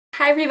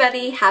Hi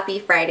everybody, happy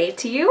Friday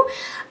to you.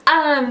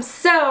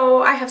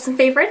 So I have some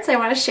favorites I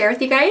want to share with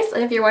you guys,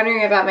 and if you're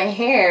wondering about my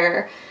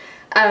hair,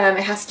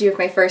 it has to do with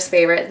my first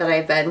favorite that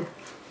I've been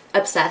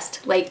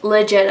obsessed, like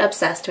legit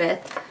obsessed with.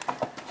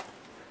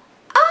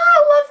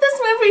 I love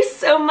this movie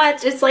so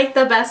much. It's like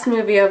the best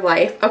movie of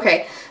life.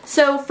 Okay,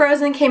 so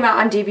Frozen came out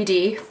on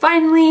DVD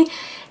finally,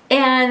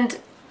 and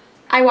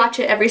I watch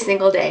it every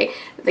single day.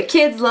 The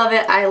kids love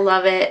it, I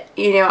love it.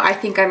 You know, I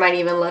think I might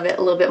even love it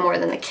a little bit more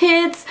than the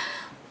kids.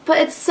 But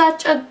it's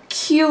such a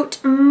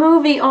cute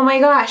movie, oh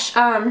my gosh.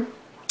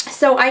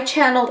 So I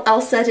channeled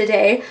Elsa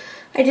today.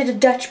 I did a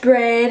Dutch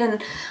braid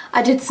and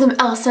I did some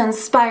Elsa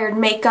inspired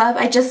makeup.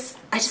 I just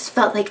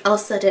felt like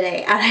Elsa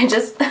today, and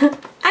I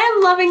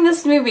am loving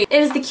this movie.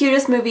 It is the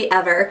cutest movie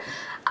ever.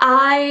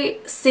 I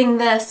sing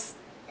this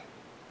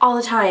all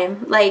the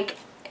time. Like,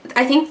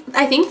 I think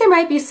there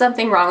might be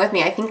something wrong with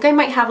me. I think I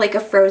might have like a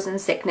Frozen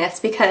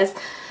sickness, because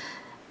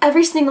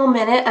every single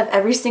minute of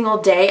every single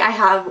day I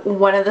have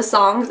one of the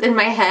songs in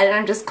my head and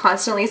I'm just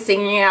constantly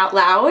singing it out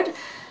loud.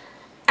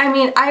 I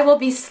mean, I will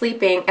be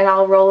sleeping and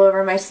I'll roll over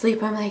in my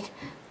sleep. I'm like,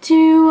 do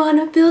you want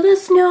to build a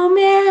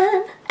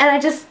snowman?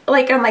 And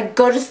I'm like,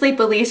 go to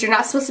sleep, Elise. You're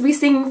not supposed to be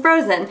singing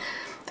Frozen.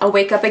 I'll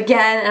wake up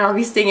again and I'll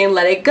be singing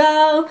Let It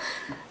Go.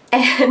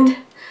 And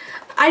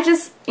I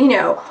just, you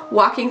know,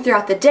 walking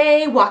throughout the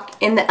day, walk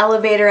in the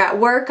elevator at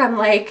work, I'm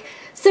like,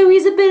 so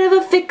he's a bit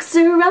of a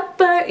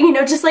fixer-upper, you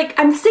know, just like,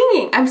 I'm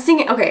singing.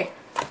 Okay,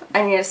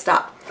 I need to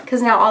stop,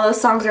 because now all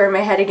those songs are in my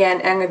head again,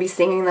 and I'm going to be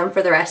singing them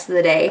for the rest of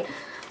the day.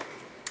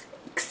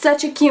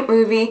 Such a cute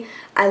movie.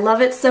 I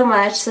love it so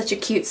much. Such a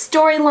cute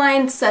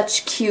storyline,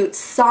 such cute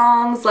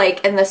songs,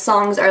 like, and the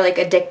songs are like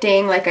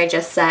addicting, like I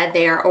just said.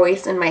 They are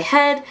always in my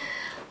head.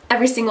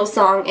 Every single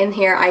song in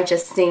here I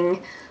just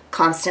sing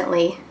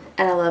constantly,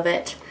 and I love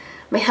it.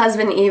 My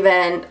husband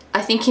even,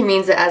 I think he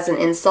means it as an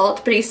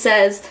insult, but he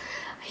says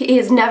he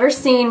has never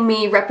seen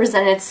me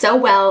represented so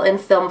well in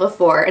film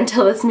before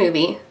until this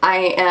movie.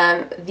 I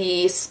am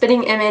the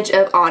spitting image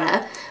of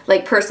Anna,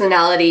 like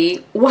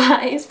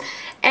personality-wise,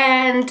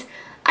 and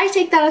I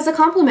take that as a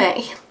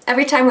compliment.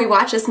 Every time we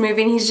watch this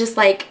movie, and he's just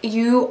like,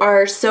 you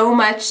are so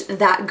much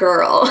that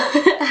girl.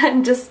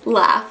 And just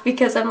laugh,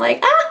 because I'm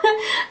like,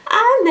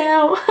 I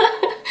know.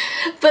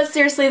 But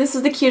seriously, this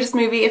is the cutest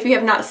movie. If you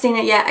have not seen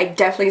it yet, I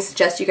definitely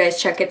suggest you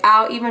guys check it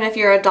out. Even if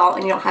you're an adult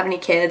and you don't have any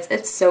kids,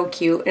 it's so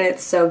cute and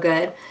it's so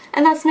good.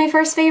 And that's my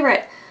first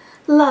favorite.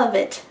 Love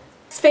it.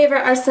 Next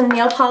favorite are some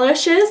nail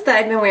polishes that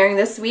I've been wearing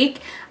this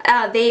week.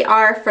 They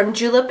are from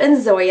Julep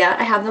and Zoya.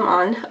 I have them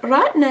on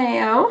right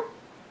now.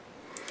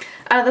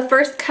 The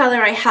first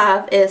color I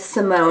have is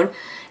Simone,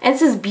 and it's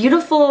this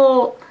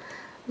beautiful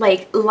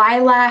like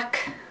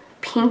lilac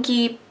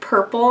pinky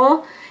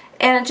purple,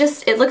 and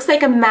it looks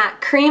like a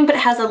matte cream, but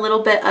it has a little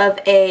bit of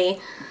a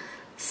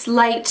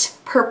slight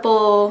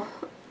purple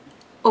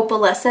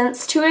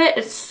opalescence to it.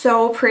 It's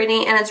so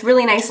pretty, and it's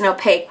really nice and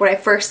opaque. When I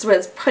first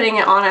was putting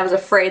it on, I was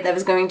afraid that it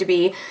was going to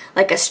be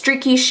like a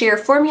streaky sheer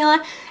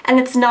formula, and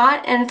it's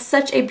not, and it's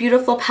such a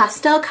beautiful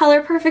pastel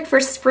color, perfect for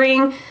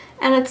spring,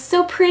 and it's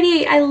so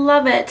pretty. I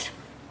love it.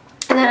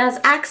 And then as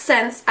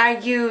accents, I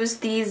use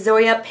the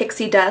Zoya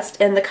Pixie Dust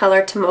in the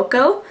color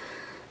Tomoko.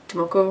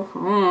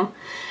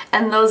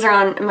 And those are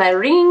on my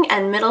ring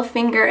and middle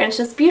finger, and it's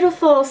just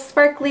beautiful,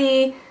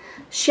 sparkly,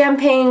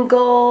 champagne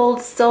gold,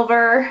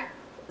 silver,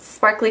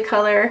 sparkly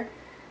color.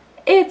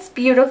 It's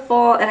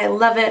beautiful, and I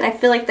love it, and I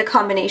feel like the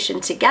combination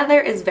together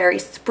is very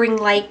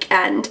spring-like,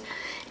 and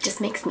it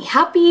just makes me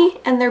happy,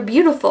 and they're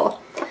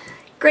beautiful.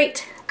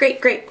 Great,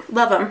 great, great.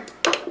 Love them.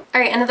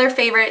 Alright, another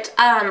favorite.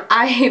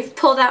 I've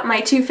pulled out my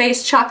Too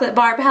Faced chocolate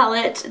bar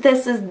palette.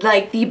 This is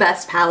like the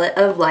best palette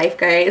of life,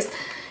 guys.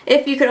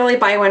 If you could only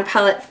buy one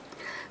palette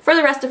for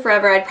the rest of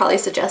forever, I'd probably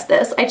suggest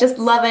this. I just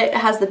love it. It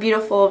has the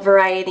beautiful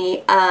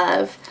variety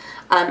of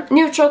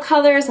neutral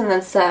colors and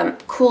then some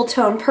cool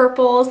tone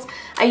purples.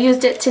 I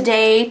used it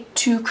today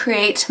to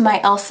create my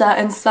Elsa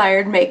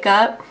inspired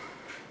makeup.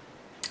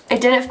 I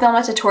didn't film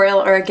a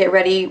tutorial or get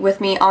ready with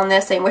me on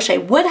this. I wish I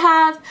would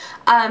have,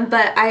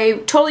 but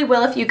I totally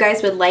will if you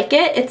guys would like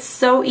it. It's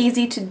so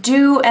easy to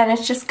do, and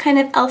it's just kind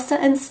of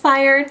Elsa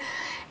inspired,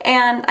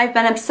 and I've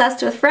been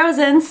obsessed with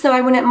Frozen, so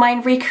I wouldn't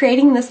mind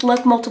recreating this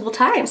look multiple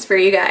times for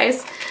you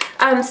guys.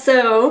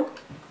 So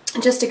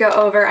just to go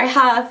over, I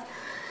have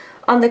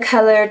on the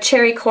color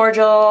Cherry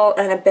Cordial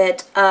and a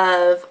bit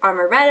of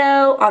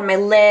Armaretto on my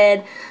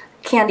lid,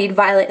 Candied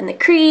Violet in the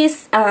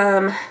crease,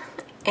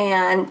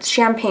 and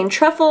Champagne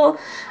Truffle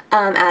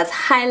as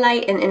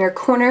highlight and inner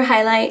corner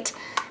highlight,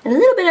 and a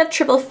little bit of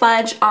Triple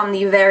Fudge on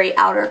the very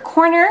outer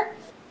corner.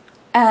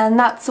 And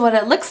that's what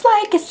it looks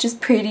like. It's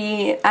just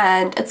pretty,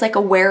 and it's like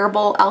a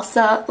wearable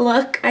Elsa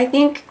look, I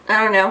think.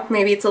 I don't know,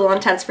 maybe it's a little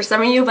intense for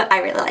some of you, but I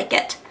really like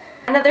it.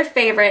 Another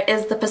favorite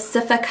is the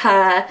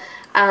Pacifica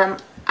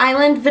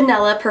Island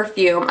Vanilla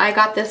perfume. I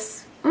got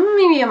this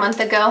maybe a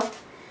month ago.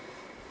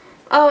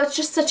 Oh, it's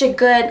just such a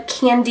good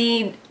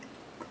candied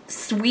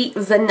sweet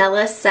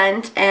vanilla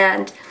scent,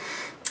 and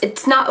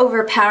it's not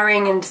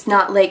overpowering and it's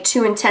not like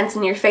too intense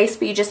in your face,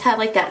 but you just have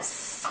like that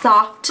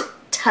soft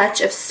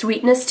touch of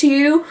sweetness to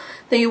you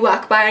that you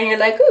walk by and you're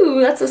like, ooh,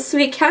 that's a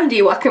sweet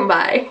candy walking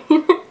by.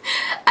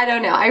 I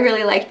don't know, I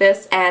really like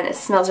this and it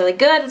smells really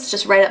good. It's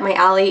just right up my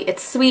alley.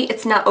 It's sweet,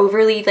 it's not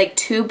overly like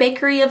too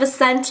bakery of a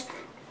scent.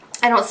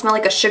 I don't smell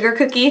like a sugar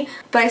cookie,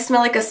 but I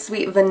smell like a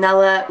sweet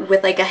vanilla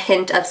with like a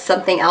hint of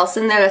something else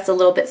in there that's a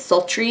little bit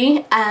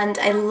sultry, and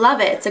I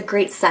love it. It's a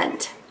great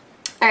scent.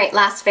 Alright,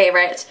 last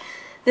favorite.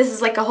 This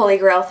is like a holy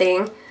grail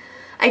thing.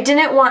 I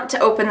didn't want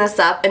to open this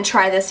up and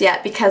try this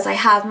yet because I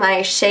have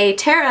my Shea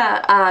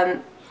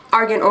Terra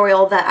argan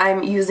oil that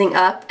I'm using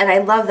up, and I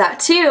love that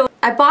too.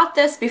 I bought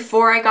this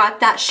before I got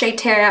that Shea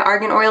Terra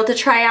argan oil to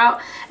try out,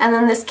 and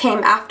then this came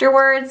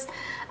afterwards.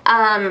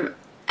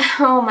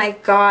 Oh my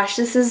gosh,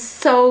 this is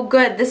so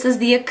good. This is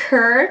the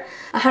Acure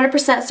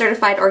 100%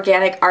 certified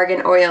organic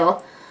argan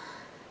oil.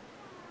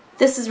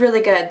 This is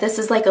really good. This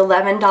is like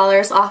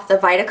 $11 off the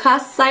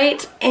Vitacost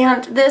site,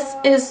 and this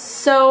is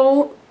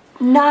so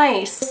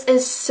nice. This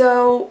is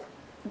so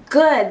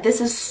good.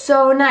 This is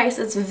so nice.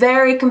 It's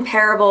very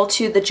comparable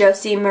to the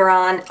Josie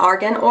Maran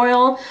argan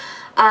oil,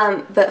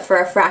 but for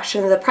a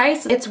fraction of the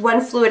price. It's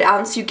 1 fluid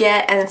ounce you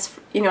get, and it's,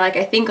 you know, like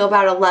I think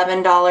about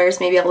 $11,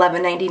 maybe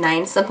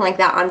 $11.99, something like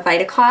that on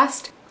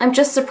Vitacost. I'm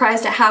just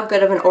surprised at how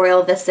good of an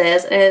oil this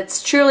is, and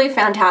it's truly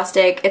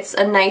fantastic. It's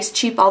a nice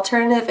cheap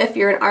alternative if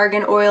you're an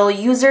argan oil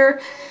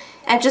user,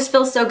 and it just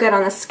feels so good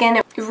on the skin.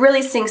 It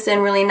really sinks in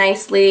really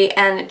nicely,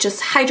 and it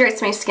just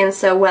hydrates my skin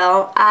so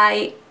well.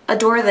 I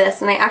adore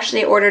this, and I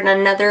actually ordered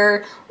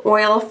another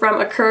oil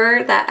from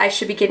Acure that I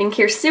should be getting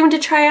here soon to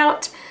try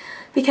out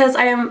because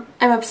I'm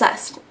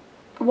obsessed.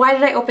 Why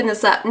did I open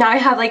this up? Now I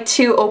have like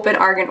 2 open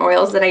argan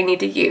oils that I need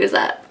to use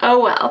up.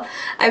 Oh well.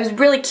 I was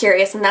really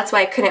curious, and that's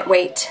why I couldn't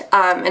wait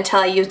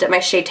until I used up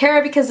my Shea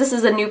Terra, because this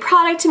is a new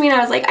product to me and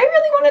I was like, I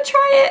really want to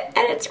try it,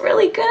 and it's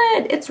really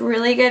good. It's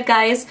really good,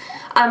 guys.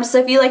 So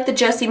if you like the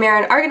Josie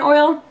Maran argan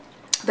oil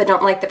but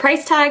don't like the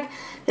price tag,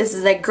 this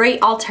is a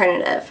great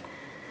alternative.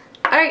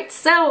 Alright,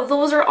 so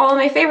those are all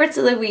my favorites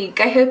of the week.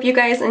 I hope you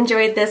guys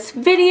enjoyed this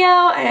video.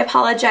 I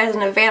apologize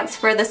in advance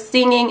for the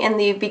singing in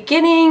the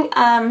beginning.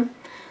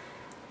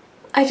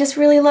 I just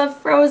really love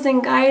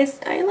Frozen,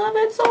 guys. I love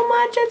it so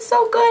much. It's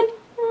so good.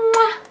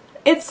 Mwah.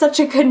 It's such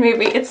a good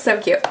movie. It's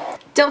so cute.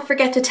 Don't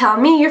forget to tell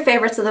me your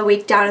favorites of the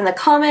week down in the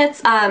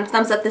comments.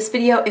 Thumbs up this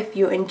video if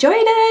you enjoyed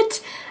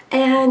it.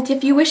 And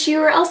if you wish you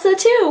were Elsa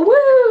too.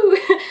 Woo!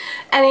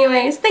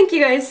 Anyways, thank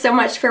you guys so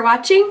much for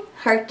watching.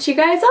 Heart you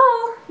guys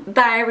all.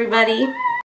 Bye, everybody.